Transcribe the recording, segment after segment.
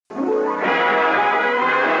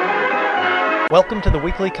Welcome to the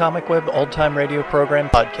weekly Comic Web Old Time Radio Program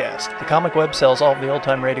podcast. The Comic Web sells all of the old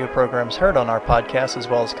time radio programs heard on our podcast, as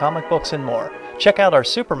well as comic books and more. Check out our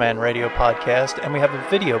Superman radio podcast, and we have a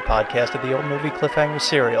video podcast of the old movie Cliffhanger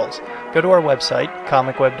serials. Go to our website,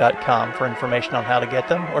 comicweb.com, for information on how to get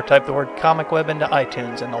them, or type the word Comic Web into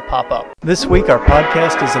iTunes and they'll pop up. This week our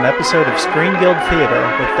podcast is an episode of Screen Guild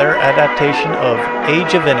Theater with their adaptation of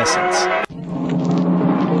Age of Innocence.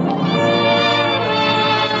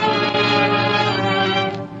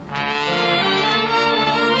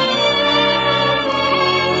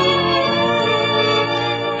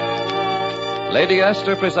 Lady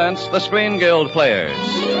Esther presents the Screen Guild Players.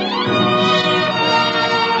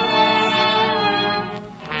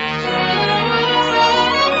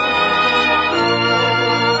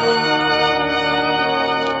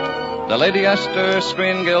 The Lady Esther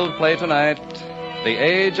Screen Guild play tonight, The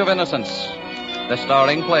Age of Innocence. The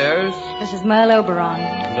starring players. This is Merle Oberon.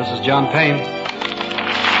 This is John Payne.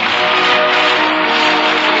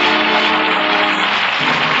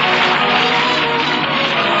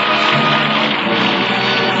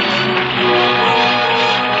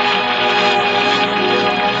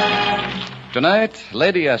 Tonight,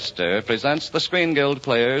 Lady Esther presents the Screen Guild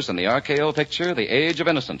Players in the RKO picture, The Age of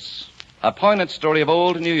Innocence, a poignant story of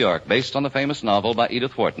old New York based on the famous novel by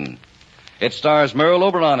Edith Wharton. It stars Merle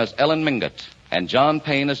Oberon as Ellen Mingott and John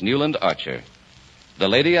Payne as Newland Archer. The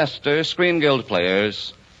Lady Esther Screen Guild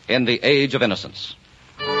Players in The Age of Innocence.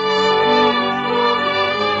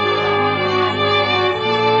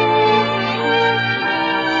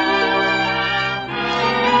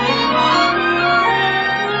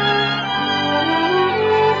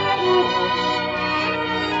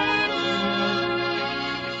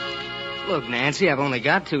 Look, Nancy, I've only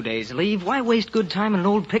got 2 days' leave. Why waste good time on an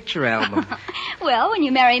old picture album? Well, when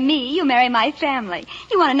you marry me, you marry my family.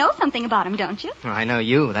 You want to know something about him, don't you? I know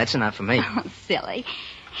you. That's enough for me. Oh, silly.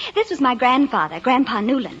 This was my grandfather, Grandpa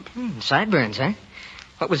Newland. Sideburns, eh?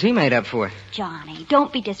 What was he made up for? Johnny,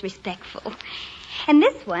 don't be disrespectful. And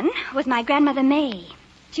this one was my grandmother May.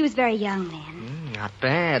 She was very young then. Not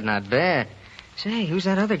bad, not bad. Say, who's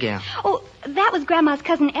that other gal? Oh, that was Grandma's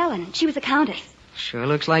cousin Ellen. She was a countess. Sure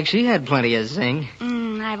looks like she had plenty of zing.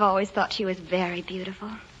 I've always thought she was very beautiful.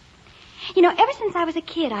 You know, ever since I was a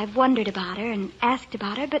kid, I've wondered about her and asked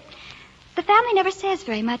about her, but the family never says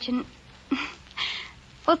very much, and...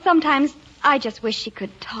 well, sometimes I just wish she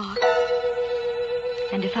could talk.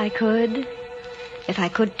 And if I could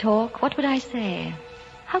talk, what would I say?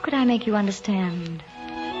 How could I make you understand?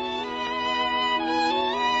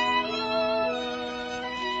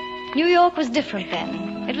 New York was different then.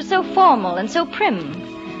 It was so formal and so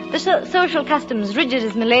prim. The social customs rigid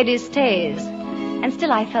as Milady's stays. And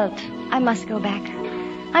still I felt I must go back.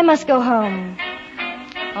 I must go home.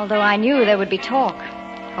 Although I knew there would be talk.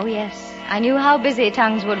 Oh, yes. I knew how busy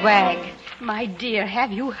tongues would wag. My dear,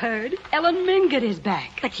 have you heard? Ellen Mingott is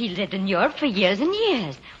back. But she lived in Europe for years and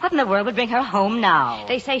years. What in the world would bring her home now?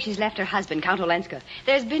 They say she's left her husband, Count Olenska.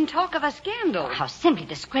 There's been talk of a scandal. How simply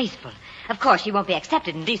disgraceful. Of course, she won't be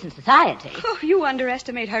accepted in decent society. Oh, you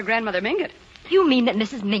underestimate her grandmother Mingott. You mean that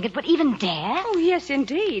Mrs. Mingott would even dare? Oh, yes,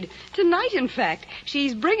 indeed. Tonight, in fact,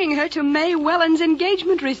 she's bringing her to May Welland's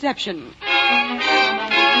engagement reception.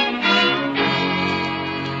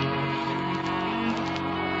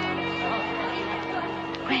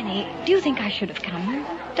 Granny, do you think I should have come?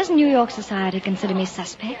 Doesn't New York society consider me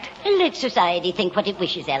suspect? Let society think what it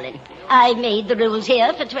wishes, Ellen. I made the rules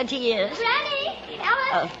here for 20 years. Granny! Ellen!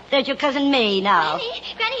 Oh, there's your cousin May now.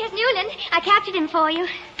 Granny, here's Newland. I captured him for you.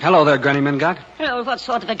 Hello there, Granny Mingott. Oh, what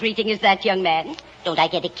sort of a greeting is that, young man? Don't I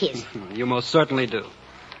get a kiss? You most certainly do.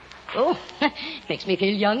 Oh, makes me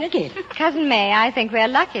feel young again. Cousin May, I think we're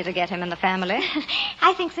lucky to get him in the family.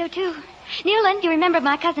 I think so, too. Newland, you remember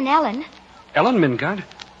my cousin Ellen? Ellen Mingott?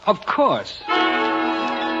 Of course.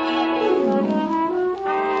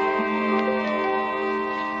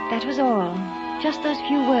 That was all. Just those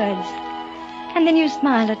few words. And then you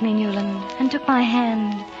smiled at me, Newland, and took my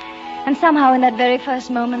hand. And somehow in that very first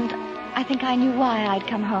moment, I think I knew why I'd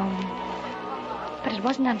come home. But it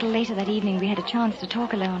wasn't until later that evening we had a chance to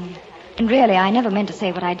talk alone. And really, I never meant to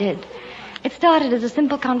say what I did. It started as a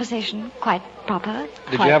simple conversation, quite proper,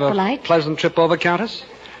 Did quite you have polite. a pleasant trip over, Countess?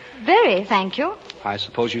 Very, thank you. I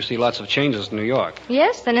suppose you see lots of changes in New York.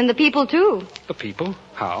 Yes, and in the people, too. The people?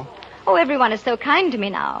 How? Oh, everyone is so kind to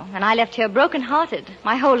me now. And I left here broken-hearted,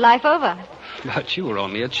 my whole life over. But you were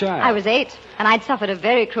only a child. I was 8, and I'd suffered a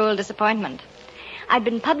very cruel disappointment. I'd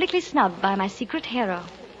been publicly snubbed by my secret hero.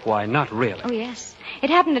 Why, not really. Oh, yes.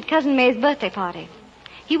 It happened at Cousin May's birthday party.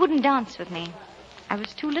 He wouldn't dance with me. I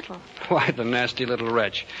was too little. Why, the nasty little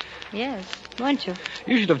wretch. Yes, weren't you?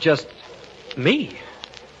 You should have just... Me?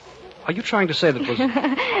 Are you trying to say that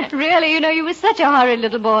was... Really, you were such a horrid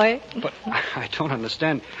little boy. But I don't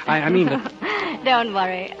understand. I mean that... Don't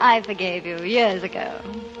worry. I forgave you years ago.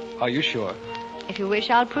 Are you sure? If you wish,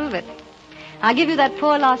 I'll prove it. I'll give you that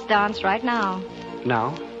poor lost dance right now.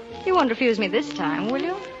 Now? You won't refuse me this time, will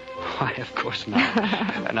you? Why, of course not.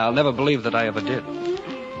 And I'll never believe that I ever did.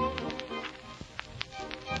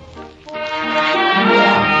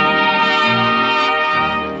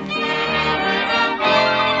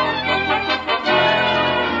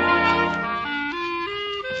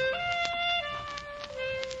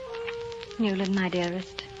 Newland, my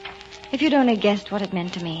dearest, if you'd only guessed what it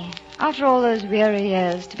meant to me, after all those weary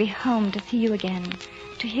years, to be home, to see you again,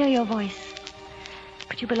 to hear your voice.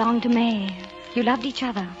 But you belonged to May. You loved each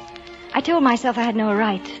other. I told myself I had no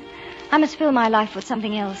right. I must fill my life with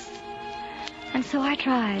something else. And so I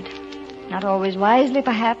tried. Not always wisely,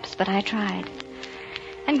 perhaps, but I tried.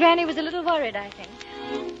 And Granny was a little worried, I think.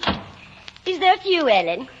 Is that you,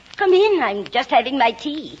 Ellen? Come in. I'm just having my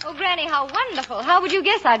tea. Oh, Granny, how wonderful. How would you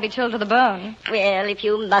guess I'd be chilled to the bone? Well, if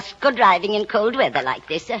you must go driving in cold weather like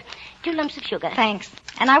this, 2 lumps of sugar. Thanks.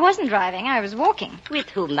 And I wasn't driving. I was walking. With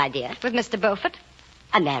whom, my dear? With Mr. Beaufort.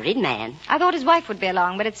 A married man. I thought his wife would be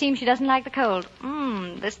along, but it seems she doesn't like the cold.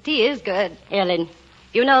 This tea is good. Ellen,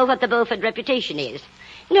 you know what the Beaufort reputation is.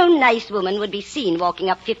 No nice woman would be seen walking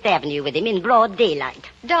up Fifth Avenue with him in broad daylight.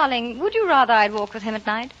 Darling, would you rather I'd walk with him at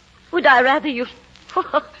night? Would I rather you...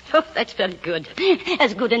 Oh, that's very good.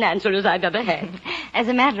 As good an answer as I've ever had. As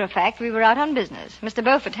a matter of fact, we were out on business. Mr.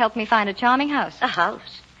 Beaufort helped me find a charming house. A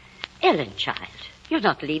house? Ellen, child, you're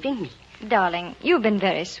not leaving me. Darling, you've been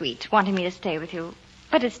very sweet, wanting me to stay with you.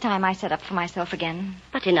 But it's time I set up for myself again.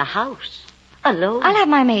 But in a house? Alone? I'll have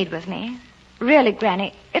my maid with me. Really,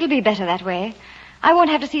 Granny, it'll be better that way. I won't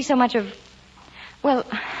have to see so much of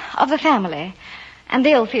the family. And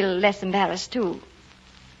they'll feel less embarrassed, too.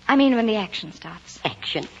 I mean, when the action starts.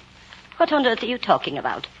 Action? What on earth are you talking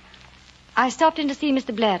about? I stopped in to see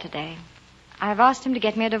Mr. Blair today. I've asked him to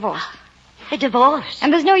get me a divorce. A divorce?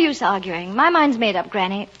 And there's no use arguing. My mind's made up,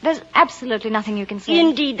 Granny. There's absolutely nothing you can say.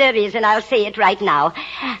 Indeed there is, and I'll say it right now.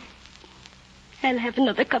 I'll have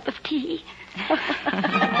another cup of tea.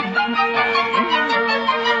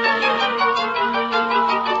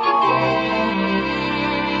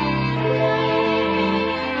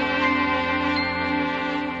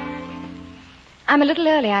 I'm a little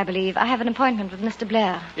early, I believe. I have an appointment with Mr.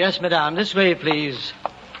 Blair. Yes, madame. This way, please.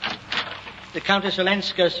 The Countess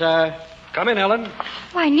Olenska, sir. Come in, Ellen.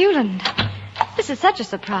 Why, Newland. This is such a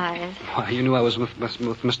surprise. Why, you knew I was with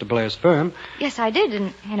Mr. Blair's firm. Yes, I did,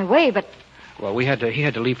 in a way, but... Well, he had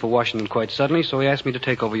to leave for Washington quite suddenly, so he asked me to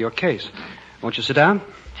take over your case. Won't you sit down?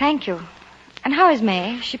 Thank you. And how is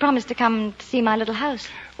May? She promised to come to see my little house.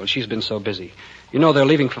 Well, she's been so busy. You know they're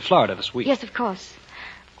leaving for Florida this week. Yes, of course.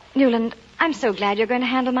 Newland, I'm so glad you're going to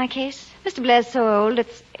handle my case. Mr. Blair's so old,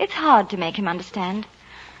 it's hard to make him understand.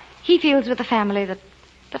 He feels with the family that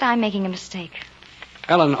I'm making a mistake.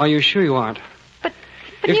 Ellen, are you sure you aren't? But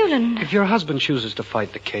Newland... If your husband chooses to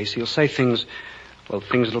fight the case, he'll say things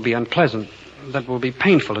that'll be unpleasant, that will be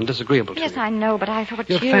painful and disagreeable to you. Yes, I know, but I thought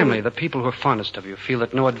Your family, the people who are fondest of you, feel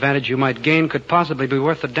that no advantage you might gain could possibly be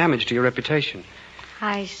worth the damage to your reputation.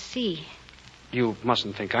 I see. You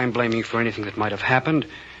mustn't think I'm blaming you for anything that might have happened.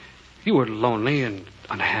 You were lonely and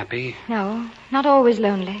unhappy. No, not always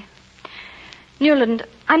lonely. Newland,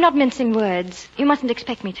 I'm not mincing words. You mustn't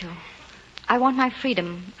expect me to. I want my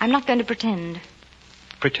freedom. I'm not going to pretend.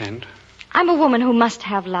 Pretend? I'm a woman who must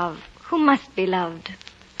have love, who must be loved.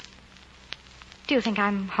 Do you think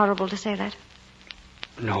I'm horrible to say that?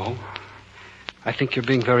 No. I think you're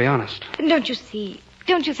being very honest. Don't you see?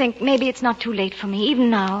 Don't you think maybe it's not too late for me, even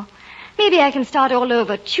now? Maybe I can start all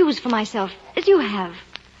over, choose for myself, as you have.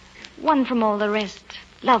 One from all the rest.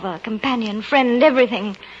 Lover, companion, friend,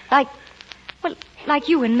 everything. Like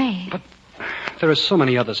you and May. But there are so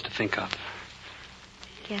many others to think of.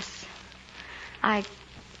 Yes. I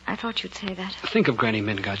thought you'd say that. Think of Granny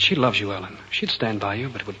Mingott. She loves you, Ellen. She'd stand by you,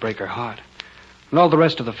 but it would break her heart. And all the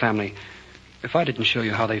rest of the family. If I didn't show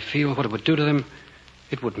you how they feel, what it would do to them,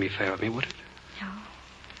 it wouldn't be fair of me, would it?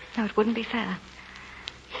 No, it wouldn't be fair.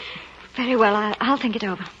 Very well, I'll think it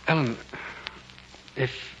over. Ellen,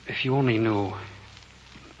 if you only knew,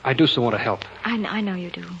 I do so want to help. I know you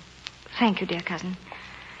do. Thank you, dear cousin.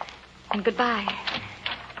 And goodbye.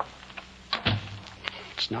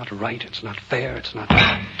 It's not right. It's not fair. It's not...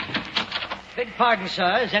 Beg pardon,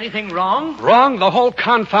 sir. Is anything wrong? Wrong? The whole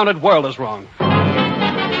confounded world is wrong.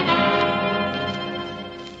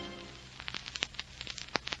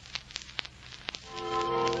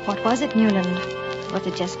 What was it, Newland? Was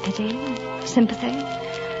it just pity? Sympathy?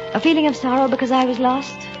 A feeling of sorrow because I was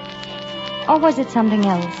lost? Or was it something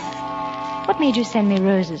else? What made you send me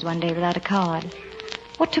roses one day without a card?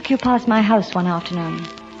 What took you past my house one afternoon?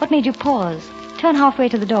 What made you pause, turn halfway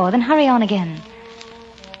to the door, then hurry on again?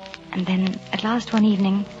 And then, at last one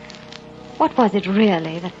evening, what was it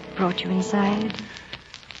really that brought you inside?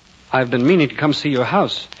 I've been meaning to come see your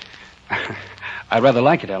house. I rather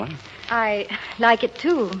like it, Ellen. I like it,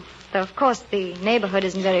 too. Though, of course, the neighborhood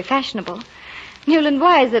isn't very fashionable. Newland,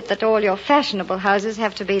 why is it that all your fashionable houses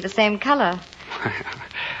have to be the same color?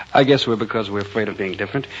 I guess because we're afraid of being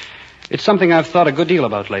different. It's something I've thought a good deal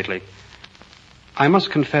about lately. I must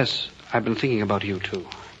confess, I've been thinking about you, too.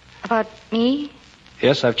 About me?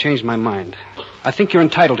 Yes, I've changed my mind. I think you're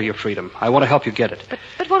entitled to your freedom. I want to help you get it.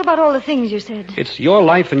 But what about all the things you said? It's your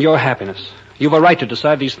life and your happiness. You've a right to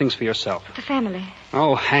decide these things for yourself. The family.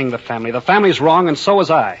 Oh, hang the family. The family's wrong, and so is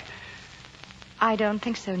I. I don't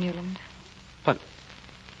think so, Newland. But,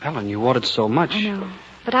 Ellen, you wanted so much. I know.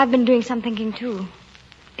 But I've been doing some thinking, too.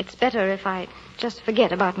 It's better if I just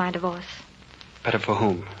forget about my divorce. Better for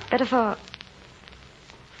whom? Better for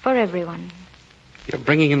everyone. You're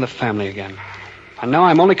bringing in the family again. And now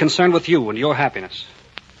I'm only concerned with you and your happiness.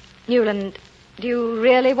 Newland, do you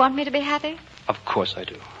really want me to be happy? Of course I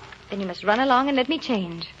do. Then you must run along and let me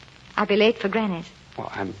change. I'll be late for Granny's.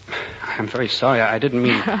 Well, I'm very sorry. I didn't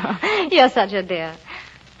mean... You're such a dear.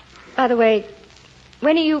 By the way,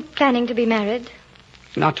 when are you planning to be married?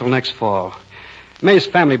 Not till next fall. May's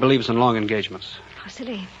family believes in long engagements. How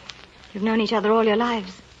silly. You've known each other all your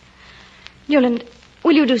lives. Newland,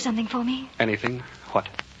 will you do something for me? Anything? What?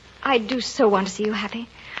 I do so want to see you happy.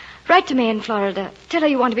 Write to May in Florida. Tell her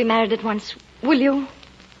you want to be married at once. Will you?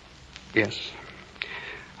 Yes.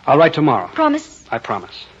 I'll write tomorrow. Promise? I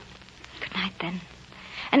promise. Good night, then.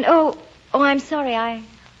 And I'm sorry. I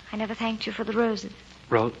never thanked you for the roses.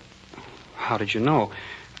 How did you know?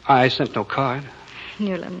 I sent no card.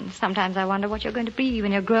 Newland, sometimes I wonder what you're going to be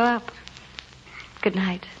when you grow up. Good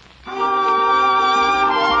night.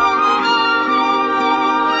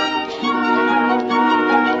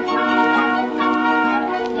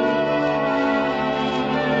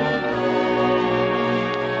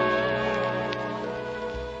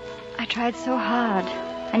 I tried so hard.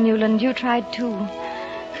 And Newland, you tried too.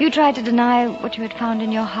 You tried to deny what you had found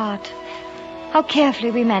in your heart. How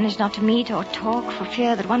carefully we managed not to meet or talk for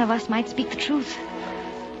fear that one of us might speak the truth.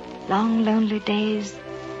 Long, lonely days,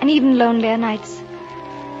 and even lonelier nights.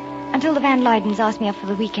 Until the Van Leydens asked me up for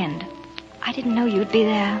the weekend. I didn't know you'd be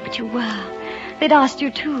there, but you were. They'd asked you,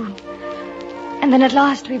 too. And then at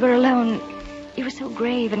last we were alone. You were so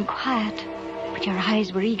grave and quiet, but your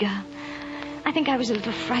eyes were eager. I think I was a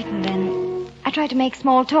little frightened then. I tried to make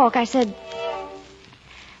small talk. I said,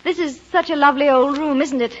 "This is such a lovely old room,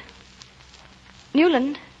 isn't it?"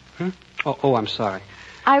 Newland? Oh, I'm sorry.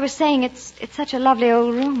 I was saying it's such a lovely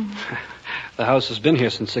old room. The house has been here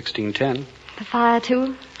since 1610. The fire,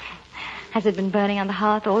 too? Has it been burning on the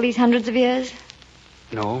hearth all these hundreds of years?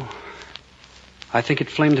 No. I think it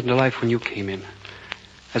flamed into life when you came in.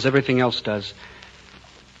 As everything else does.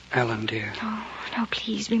 Ellen, dear. Oh, no,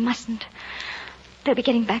 please, we mustn't. They'll be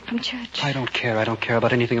getting back from church. I don't care. I don't care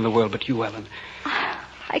about anything in the world but you, Ellen.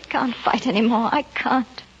 I can't fight anymore. I can't.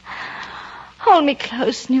 Hold me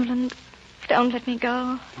close, Newland. Don't let me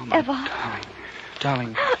go. Oh, my ever.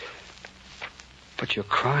 Darling. But you're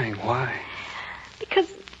crying. Why?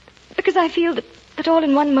 Because I feel that all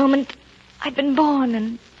in one moment I'd been born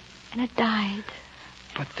and had died.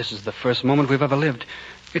 But this is the first moment we've ever lived.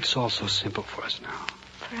 It's all so simple for us now.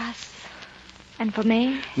 For us. And for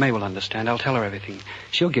May? May will understand. I'll tell her everything.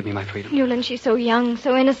 She'll give me my freedom. Newland, she's so young,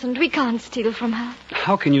 so innocent. We can't steal from her.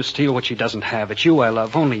 How can you steal what she doesn't have? It's you I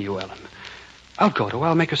love, only you, Ellen. I'll go to her.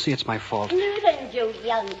 I'll make her see it's my fault. Newland, you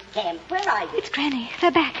young scamp, where are you? It's Granny. They're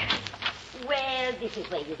back. Well, this is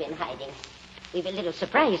where you've been hiding. We've a little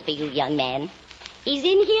surprise for you, young man. He's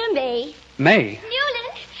in here, May. May?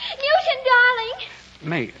 Newton, darling.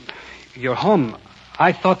 May, you're home.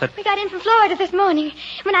 I thought that... We got in from Florida this morning.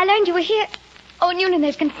 When I learned you were here... Oh, Newland,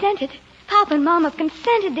 they've consented. Papa and Mom have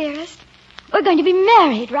consented, dearest. We're going to be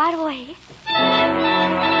married right away.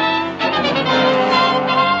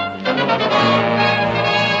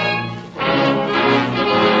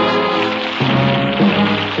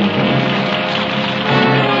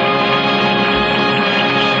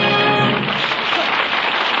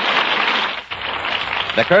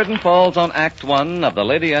 The curtain falls on Act 1 of the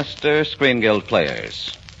Lady Esther Screen Guild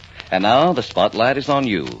Players. And now the spotlight is on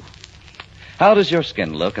you. How does your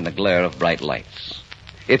skin look in the glare of bright lights?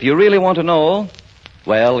 If you really want to know,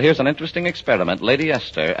 well, here's an interesting experiment Lady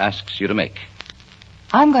Esther asks you to make.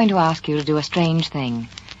 I'm going to ask you to do a strange thing.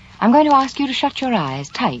 I'm going to ask you to shut your eyes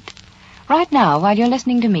tight. Right now, while you're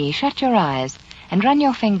listening to me, shut your eyes and run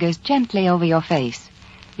your fingers gently over your face.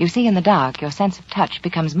 You see, in the dark, your sense of touch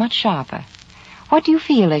becomes much sharper. What do you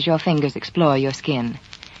feel as your fingers explore your skin?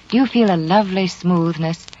 Do you feel a lovely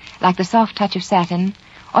smoothness, like the soft touch of satin?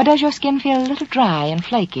 Or does your skin feel a little dry and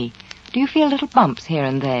flaky? Do you feel little bumps here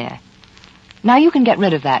and there? Now you can get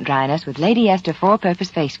rid of that dryness with Lady Esther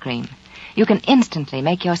 4-Purpose Face Cream. You can instantly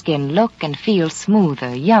make your skin look and feel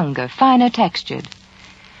smoother, younger, finer textured.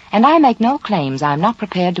 And I make no claims I'm not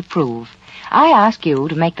prepared to prove. I ask you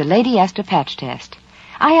to make the Lady Esther patch test.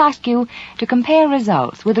 I ask you to compare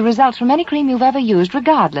results with the results from any cream you've ever used,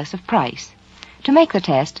 regardless of price. To make the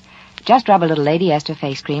test, just rub a little Lady Esther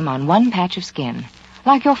face cream on one patch of skin,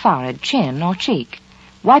 like your forehead, chin, or cheek.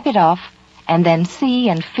 Wipe it off, and then see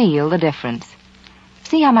and feel the difference.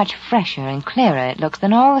 See how much fresher and clearer it looks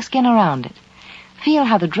than all the skin around it. Feel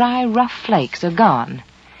how the dry, rough flakes are gone.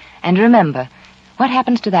 And remember, what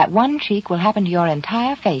happens to that one cheek will happen to your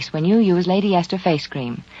entire face when you use Lady Esther face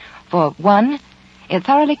cream. For 1, it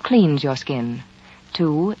thoroughly cleans your skin.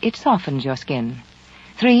 2, it softens your skin.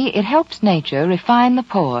 3, it helps nature refine the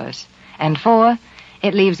pores. And 4,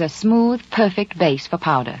 it leaves a smooth, perfect base for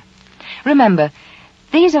powder. Remember,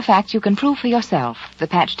 these are facts you can prove for yourself. The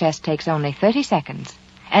patch test takes only 30 seconds.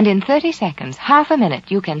 And in 30 seconds, half a minute,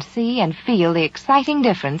 you can see and feel the exciting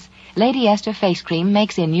difference Lady Esther face cream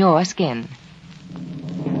makes in your skin.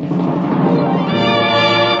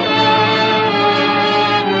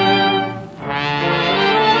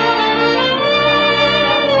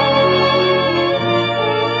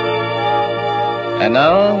 And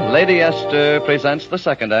now, Lady Esther presents the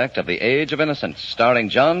second act of The Age of Innocence, starring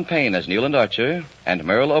John Payne as Newland Archer and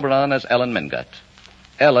Merle Oberon as Ellen Mingut.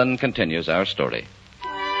 Ellen continues our story.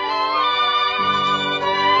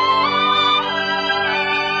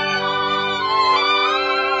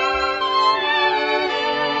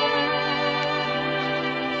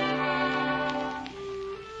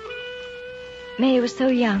 May was so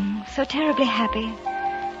young, so terribly happy.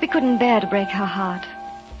 We couldn't bear to break her heart.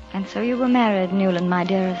 And so you were married, Newland, my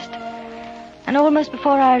dearest. And almost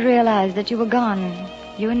before I realized that you were gone,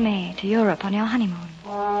 you and May, to Europe on your honeymoon.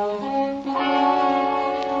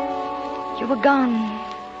 You were gone,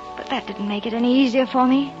 but that didn't make it any easier for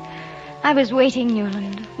me. I was waiting,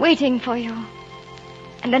 Newland, waiting for you.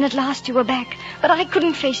 And then at last you were back, but I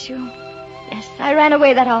couldn't face you. Yes, I ran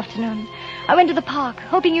away that afternoon. I went to the park,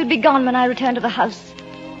 hoping you'd be gone when I returned to the house.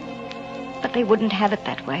 But they wouldn't have it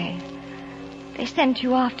that way. They sent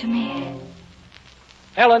you after me.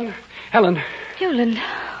 Ellen! Newland.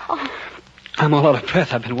 Oh. I'm all out of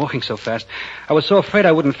breath. I've been walking so fast. I was so afraid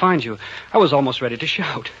I wouldn't find you. I was almost ready to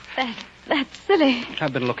shout. That's silly.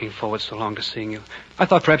 I've been looking forward so long to seeing you. I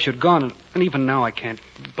thought perhaps you'd gone, and even now I can't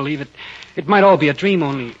believe it. It might all be a dream,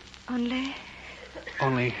 only...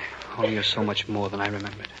 Only you're so much more than I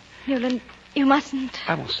remembered. Newland, you mustn't.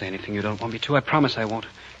 I won't say anything you don't want me to. I promise I won't.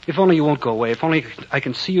 If only you won't go away. If only I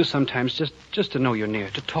can see you sometimes, just to know you're near,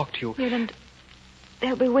 to talk to you. Newland,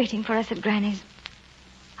 they'll be waiting for us at Granny's.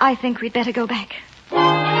 I think we'd better go back.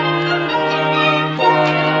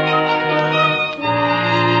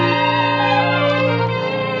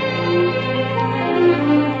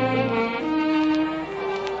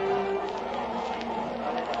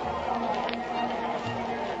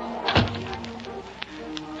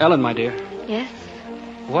 Ellen, my dear. Yes?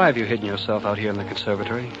 Why have you hidden yourself out here in the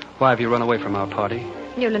conservatory? Why have you run away from our party?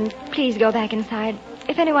 Newland, please go back inside.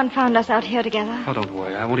 If anyone found us out here together... Oh, don't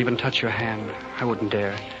worry. I won't even touch your hand. I wouldn't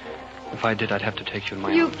dare. If I did, I'd have to take you in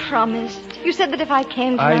my You arms. promised. You said that if I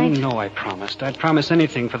came tonight... I know I promised. I'd promise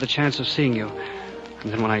anything for the chance of seeing you.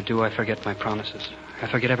 And then when I do, I forget my promises. I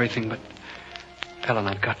forget everything but... Ellen,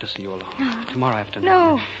 I've got to see you alone. No. Tomorrow afternoon.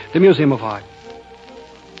 No. The Museum of Art.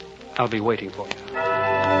 I'll be waiting for you.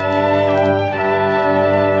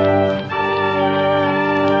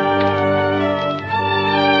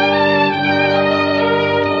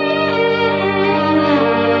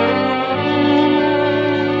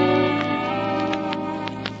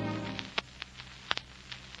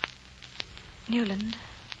 Newland.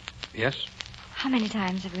 Yes? How many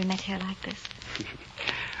times have we met here like this?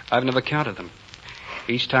 I've never counted them.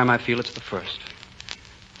 Each time I feel it's the first.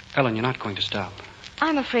 Ellen, you're not going to stop.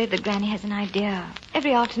 I'm afraid that Granny has an idea.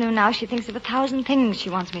 Every afternoon now she thinks of 1,000 things she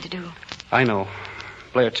wants me to do. I know.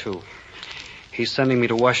 Blair, too. He's sending me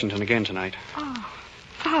to Washington again tonight. Oh,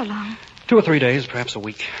 for how long? 2 or 3 days, perhaps a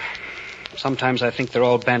week. Sometimes I think they're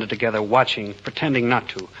all banded together, watching, pretending not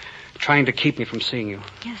to, trying to keep me from seeing you.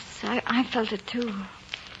 Yes, I felt it, too.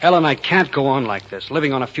 Ellen, I can't go on like this,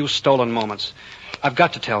 living on a few stolen moments. I've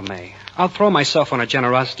got to tell May. I'll throw myself on her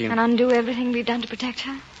generosity And undo everything we've done to protect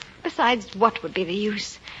her? Besides, what would be the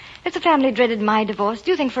use? If the family dreaded my divorce,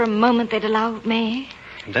 do you think for a moment they'd allow May?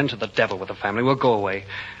 And then to the devil with the family. We'll go away.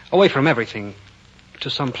 Away from everything. To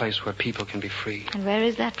some place where people can be free. And where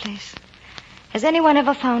is that place? Has anyone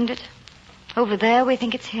ever found it? Over there, we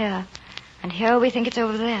think it's here. And here, we think it's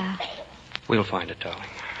over there. We'll find it, darling.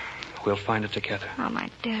 We'll find it together. Oh, my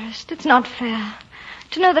dearest, it's not fair.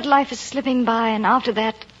 To know that life is slipping by, and after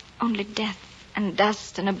that, only death and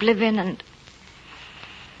dust and oblivion and...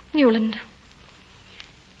 Newland,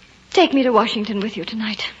 take me to Washington with you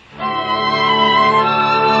tonight.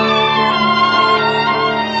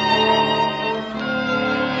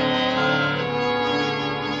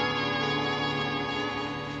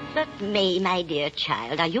 But May, my dear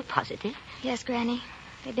child, are you positive? Yes, Granny.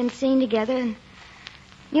 They've been seen together, and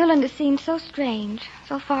Newland has seemed so strange,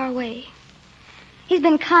 so far away. He's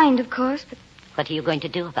been kind, of course, but... What are you going to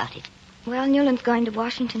do about it? Well, Newland's going to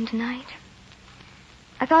Washington tonight.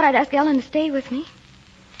 I thought I'd ask Ellen to stay with me.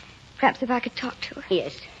 Perhaps if I could talk to her.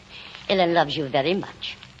 Yes. Ellen loves you very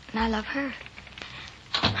much. And I love her.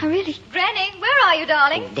 I really... Granny, where are you,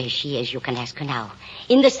 darling? Oh, there she is. You can ask her now.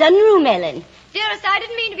 In the sunroom, Ellen. Dearest, I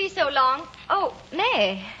didn't mean to be so long. Oh,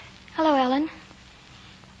 May. Hello, Ellen.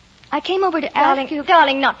 I came over to ask you...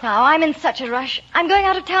 Darling, not now. I'm in such a rush. I'm going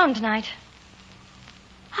out of town tonight.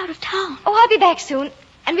 Out of town? Oh, I'll be back soon.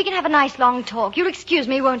 And we can have a nice long talk. You'll excuse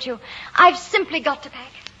me, won't you? I've simply got to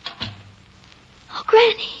pack. Oh,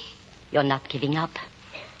 Granny. You're not giving up.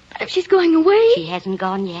 If she's going away... She hasn't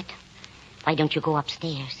gone yet. Why don't you go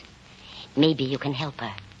upstairs? Maybe you can help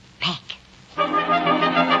her. Pack.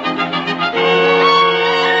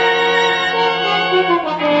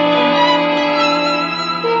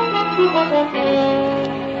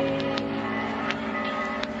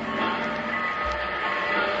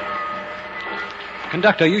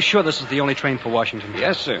 Conductor, are you sure this is the only train for Washington?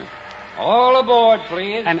 Yes, sir. All aboard,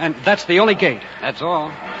 please. And that's the only gate? That's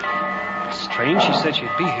all. Strange, she said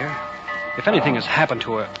she'd be here. If anything has happened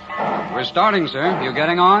to her... We're starting, sir. You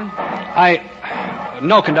getting on?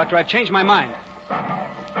 No, conductor, I've changed my mind.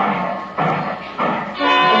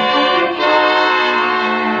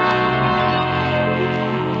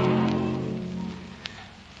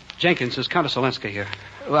 Jenkins, is Countess Olenska here?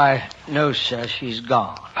 Why, no, sir. She's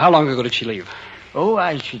gone. How long ago did she leave? Oh,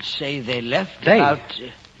 I should say they left They? about...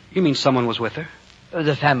 You mean someone was with her?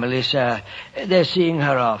 The family, sir. They're seeing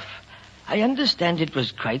her off. I understand it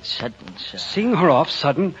was quite sudden, sir. Seeing her off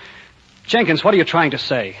sudden? Jenkins, what are you trying to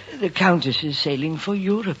say? The Countess is sailing for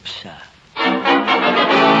Europe, sir.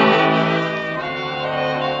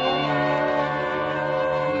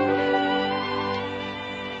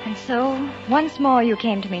 And so, once more you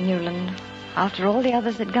came to me, Newland, after all the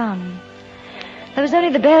others had gone. There was only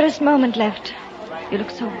the barest moment left. You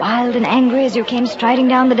looked so wild and angry as you came striding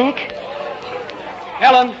down the deck.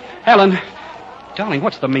 Ellen! Darling,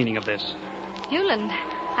 what's the meaning of this? Newland,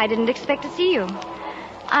 I didn't expect to see you.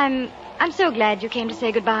 I'm so glad you came to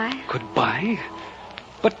say goodbye. Goodbye?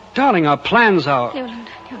 But, darling, our plans are... Newland,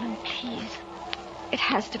 please. It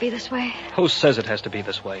has to be this way. Who says it has to be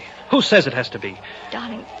this way? Who says it has to be?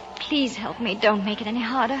 Darling, please help me. Don't make it any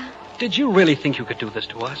harder. Did you really think you could do this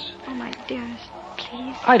to us? Oh, my dearest,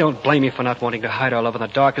 please. I don't blame you for not wanting to hide our love in the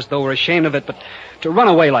dark as though we're ashamed of it, but to run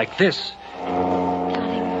away like this...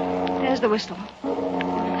 Darling, there's the whistle.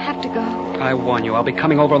 I have to go. I warn you, I'll be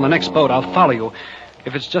coming over on the next boat. I'll follow you.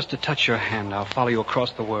 If it's just to touch your hand, I'll follow you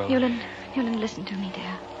across the world. Newland, listen to me,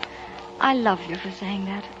 dear. I love you for saying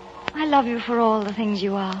that. I love you for all the things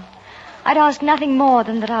you are. I'd ask nothing more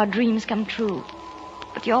than that our dreams come true.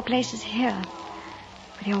 But your place is here,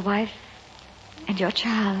 with your wife and your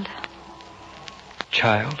child.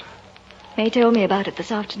 Child? May told me about it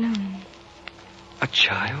this afternoon. A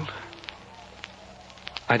child?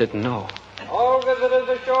 I didn't know. All visitors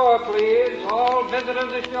ashore, please. All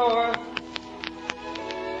visitors ashore.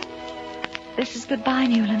 This is goodbye,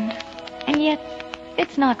 Newland. And yet,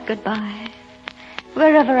 it's not goodbye.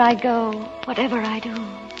 Wherever I go, whatever I do,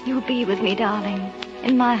 you'll be with me, darling,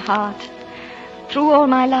 in my heart. Through all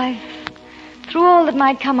my life, through all that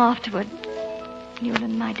might come afterward.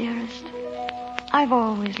 Newland, my dearest, I've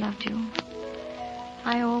always loved you.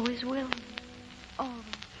 I always will. Always.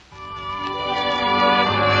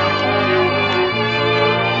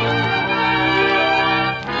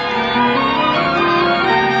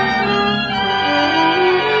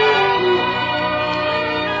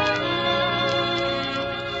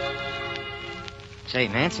 Say,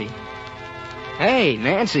 Nancy. Hey,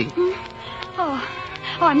 Nancy. Oh,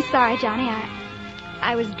 I'm sorry, Johnny.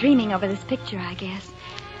 I was dreaming over this picture, I guess.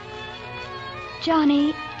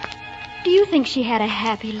 Johnny, do you think she had a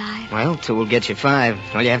happy life? Well, 2 will get you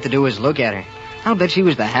 5. All you have to do is look at her. I'll bet she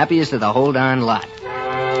was the happiest of the whole darn lot.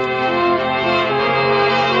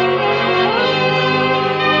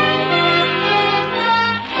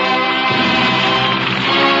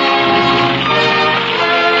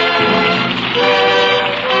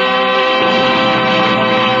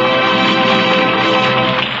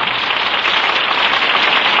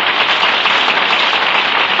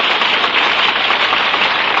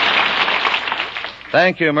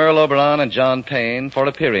 Thank you, Merle Oberon and John Payne, for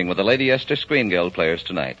appearing with the Lady Esther Screen Guild players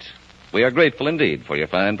tonight. We are grateful indeed for your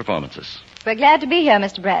fine performances. We're glad to be here,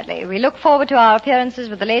 Mr. Bradley. We look forward to our appearances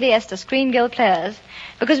with the Lady Esther Screen Guild players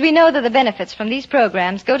because we know that the benefits from these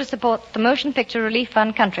programs go to support the Motion Picture Relief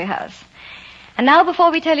Fund Country House. And now,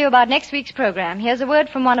 before we tell you about next week's program, here's a word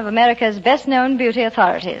from one of America's best-known beauty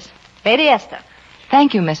authorities, Lady Esther.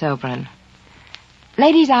 Thank you, Miss Oberon.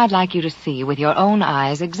 Ladies, I'd like you to see with your own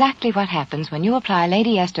eyes exactly what happens when you apply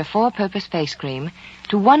Lady Esther Four-Purpose Face Cream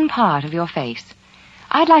to one part of your face.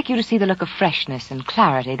 I'd like you to see the look of freshness and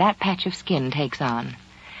clarity that patch of skin takes on.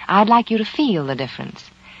 I'd like you to feel the difference.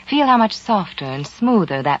 Feel how much softer and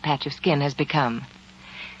smoother that patch of skin has become.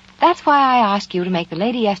 That's why I ask you to make the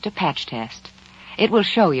Lady Esther patch test. It will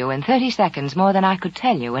show you in 30 seconds more than I could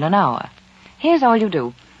tell you in an hour. Here's all you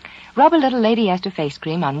do. Rub a little Lady Esther face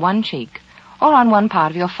cream on one cheek, or on one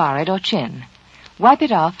part of your forehead or chin. Wipe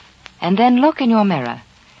it off, and then look in your mirror.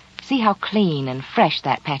 See how clean and fresh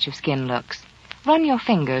that patch of skin looks. Run your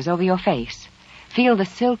fingers over your face. Feel the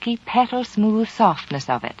silky, petal-smooth softness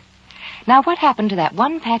of it. Now, what happened to that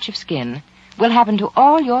one patch of skin will happen to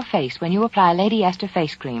all your face when you apply Lady Esther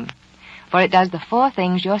face cream, for it does the 4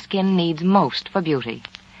 things your skin needs most for beauty.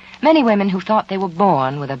 Many women who thought they were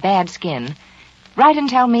born with a bad skin write and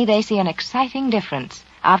tell me they see an exciting difference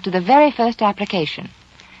after the very first application.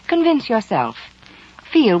 Convince yourself.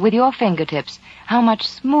 Feel with your fingertips how much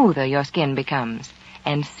smoother your skin becomes,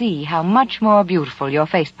 and see how much more beautiful your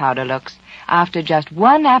face powder looks after just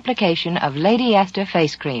one application of Lady Esther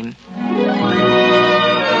face cream.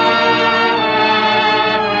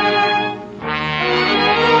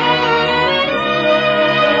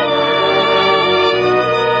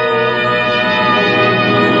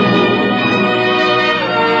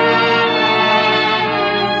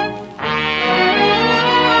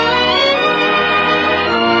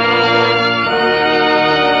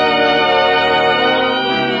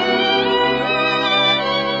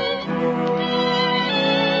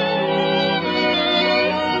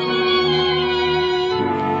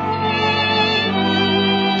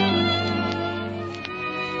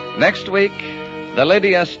 Next week, the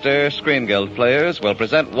Lady Esther Screen Guild players will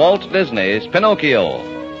present Walt Disney's Pinocchio.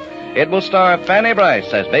 It will star Fanny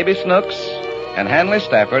Brice as Baby Snooks and Hanley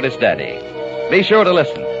Stafford as Daddy. Be sure to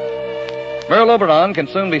listen. Merle Oberon can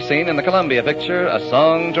soon be seen in the Columbia picture A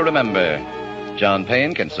Song to Remember. John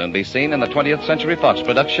Payne can soon be seen in the 20th Century Fox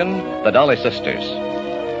production, The Dolly Sisters.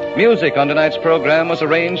 Music on tonight's program was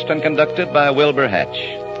arranged and conducted by Wilbur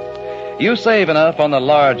Hatch. You save enough on the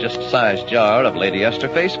largest size jar of Lady Esther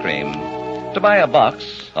face cream to buy a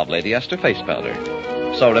box of Lady Esther face powder.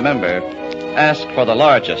 So remember, ask for the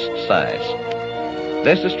largest size.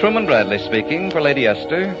 This is Truman Bradley speaking for Lady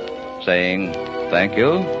Esther, saying thank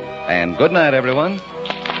you and good night, everyone.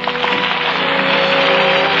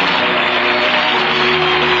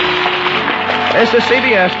 This is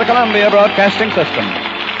CBS, the Columbia Broadcasting System.